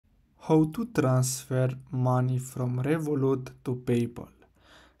how to transfer money from Revolut to PayPal.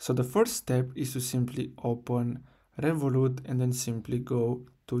 So the first step is to simply open Revolut and then simply go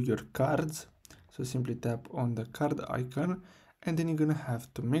to your cards. So simply tap on the card icon and then you're gonna have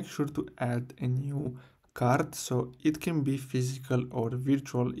to make sure to add a new card. So it can be physical or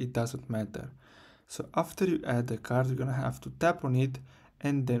virtual, it doesn't matter. So after you add the card, you're gonna have to tap on it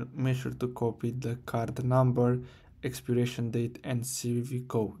and then make sure to copy the card number, expiration date and CVV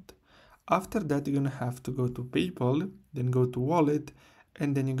code. After that, you're gonna have to go to PayPal, then go to wallet,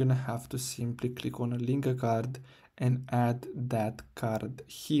 and then you're gonna have to simply click on a link a card and add that card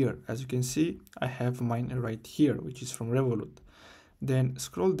here. As you can see, I have mine right here, which is from Revolut. Then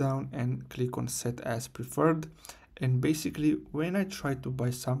scroll down and click on set as preferred. And basically, when I try to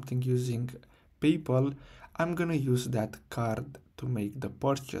buy something using PayPal, I'm gonna use that card to make the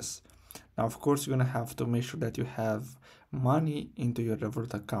purchase. Now, of course, you're gonna have to make sure that you have money into your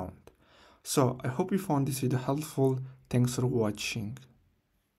Revolut account. So I hope you found this video helpful. Thanks for watching.